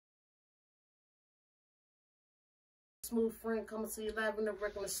Smooth Frink coming to you live in the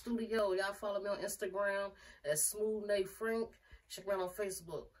regular studio. Y'all follow me on Instagram at Frink. Check me out on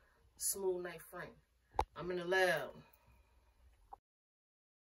Facebook, Frink. I'm in the lab.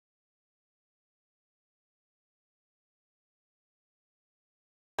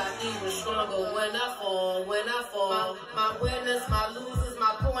 Even stronger when I fall. My winners, my losers,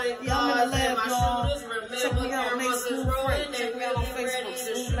 my point guards, and my shooters. Remember, cameras is rolling. Check me out on Facebook,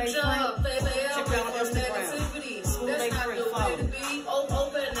 Smooth Frink. Check me out on Instagram, Smooth Frink. Follow.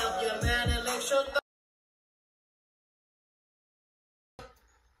 Open up your man and let your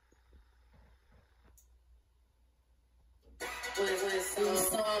when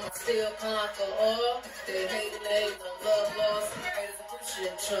some still conquer all. They hate names, no love lost.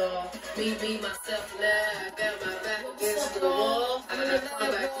 Shit, y'all. Me, myself, now. I got my back against the wall. I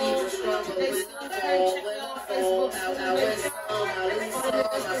come back even stronger with the fall. When I fall, I win some, I lose some.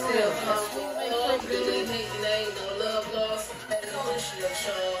 I still conquer all. They hate names, no love lost. Shit,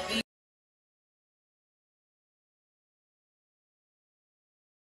 y'all.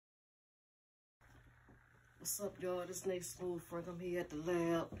 What's up, y'all? This next Smooth Frink. I'm here at the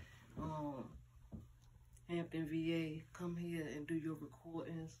lab, Hampton, VA. Come here and do your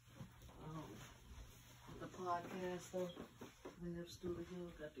recordings. The podcaster, lab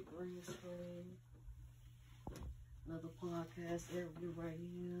studio, got the green screen. Another podcast area right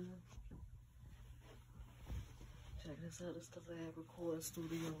here. Check this out. It's the lab recording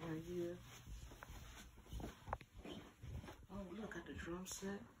studio right here. Oh, look at the drum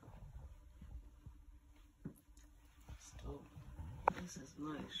set. This is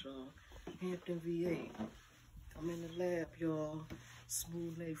nice, y'all. Hampton, VA. I'm in the lab, y'all.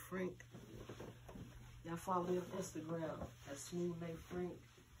 Smooth Frink. Y'all follow me on Instagram at Smooth Frink.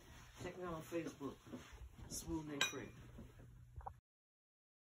 Check me out on Facebook, Smooth Frink.